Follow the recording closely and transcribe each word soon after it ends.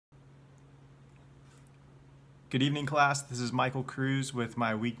Good evening, class. This is Michael Cruz with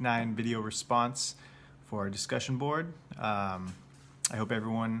my Week 9 video response for our discussion board. I hope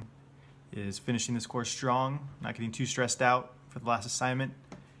everyone is finishing this course strong, not getting too stressed out for the last assignment,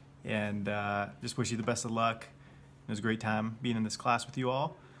 and just wish you the best of luck. It was a great time being in this class with you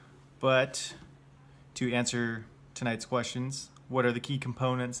all. But to answer tonight's questions, what are the key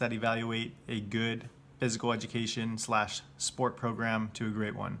components that evaluate a good physical education / sport program to a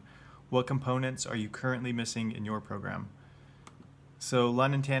great one? What components are you currently missing in your program? So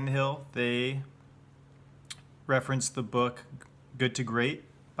Lund and Tannehill, they referenced the book Good to Great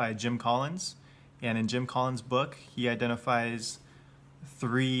by Jim Collins. And in Jim Collins' book, he identifies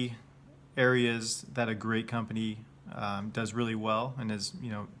 3 areas that a great company does really well, and is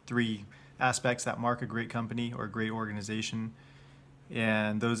 3 aspects that mark a great company or a great organization.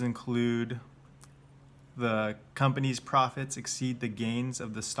 And those include the company's profits exceed the gains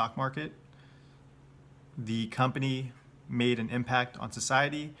of the stock market, the company made an impact on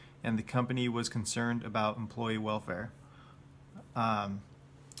society, and the company was concerned about employee welfare.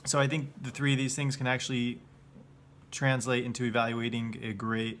 So I think the 3 of these things can actually translate into evaluating a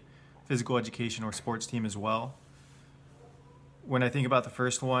great physical education or sports team as well. When I think about the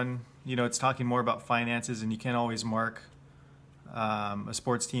first one, it's talking more about finances, and you can't always mark a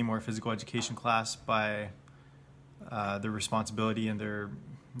sports team or a physical education class by their responsibility and their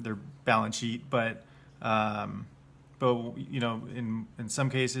balance sheet, but in some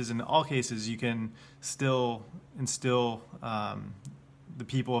cases, in all cases, you can still instill the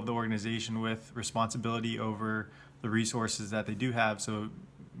people of the organization with responsibility over the resources that they do have. So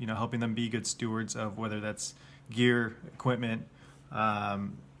helping them be good stewards of whether that's gear, equipment,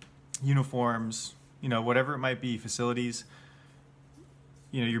 uniforms, whatever it might be, facilities.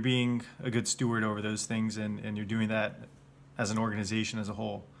 You're being a good steward over those things, and you're doing that as an organization as a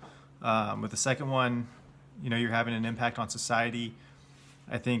whole. With the second one, you're having an impact on society.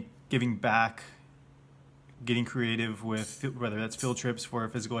 I think giving back, getting creative with whether that's field trips for a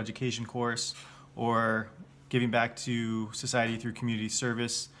physical education course, or giving back to society through community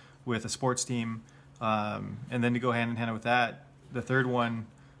service with a sports team. And then to go hand in hand with that, the third one,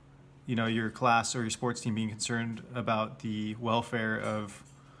 your class or your sports team being concerned about the welfare of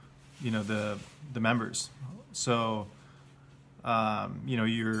the members. So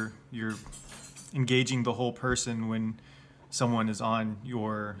you're engaging the whole person when someone is on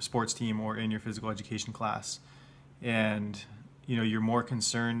your sports team or in your physical education class, and you're more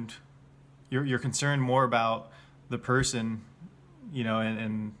concerned, you're concerned more about the person,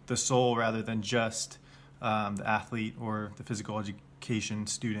 and the soul, rather than just the athlete or the physical education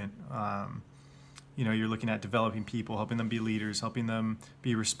student. You're looking at developing people, helping them be leaders, helping them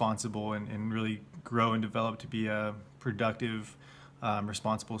be responsible, and really grow and develop to be a productive,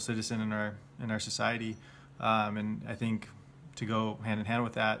 responsible citizen in our society. And I think to go hand in hand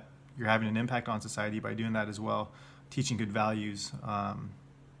with that, you're having an impact on society by doing that as well, teaching good values, and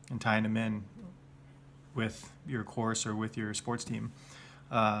tying them in with your course or with your sports team.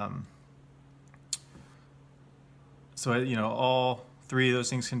 So all 3 of those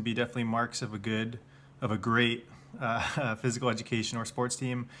things can be definitely marks of a great physical education or sports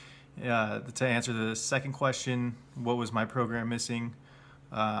team. To answer the second question, what was my program missing?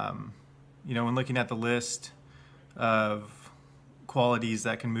 When looking at the list of qualities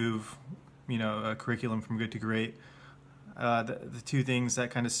that can move, a curriculum from good to great, the 2 things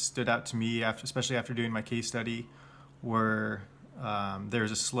that kind of stood out to me, especially after doing my case study, were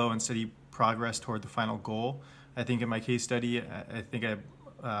there's a slow and steady progress toward the final goal. I think in my case study, I think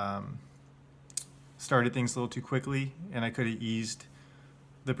I started things a little too quickly, and I could have eased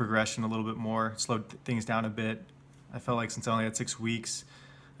the progression a little bit more, slowed things down a bit. I felt like since I only had 6 weeks,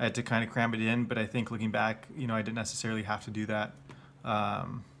 I had to kind of cram it in, but I think looking back, I didn't necessarily have to do that.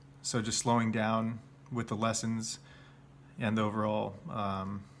 So just slowing down with the lessons and the overall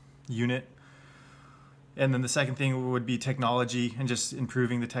unit. And then the second thing would be technology, and just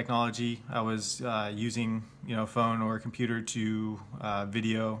improving the technology. I was using a phone or a computer to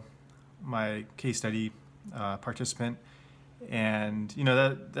video my case study participant, and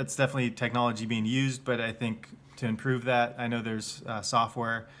that's definitely technology being used, but I think to improve that, I know there's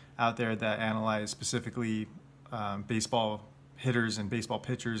software out there that analyze specifically baseball hitters and baseball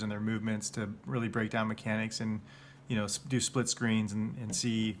pitchers and their movements to really break down mechanics, and do split screens and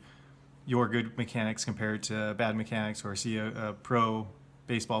see your good mechanics compared to bad mechanics, or see a pro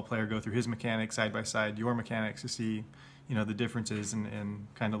baseball player go through his mechanics side by side your mechanics to see the differences, and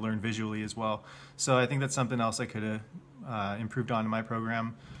kind of learn visually as well. So I think that's something else I could have improved on in my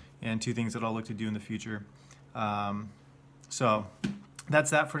program, and 2 things that I'll look to do in the future. So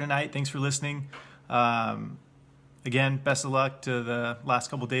that's that for tonight. Thanks for listening. again, best of luck to the last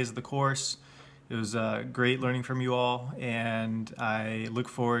couple days of the course. It was great learning from you all, and I look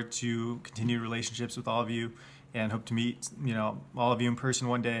forward to continued relationships with all of you, and hope to meet all of you in person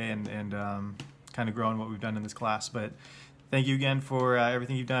one day, and kind of grow on what we've done in this class. But thank you again for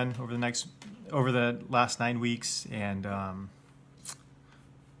everything you've done over the last 9 weeks, and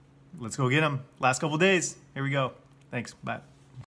let's go get them. Last couple days. Here we go. Thanks. Bye.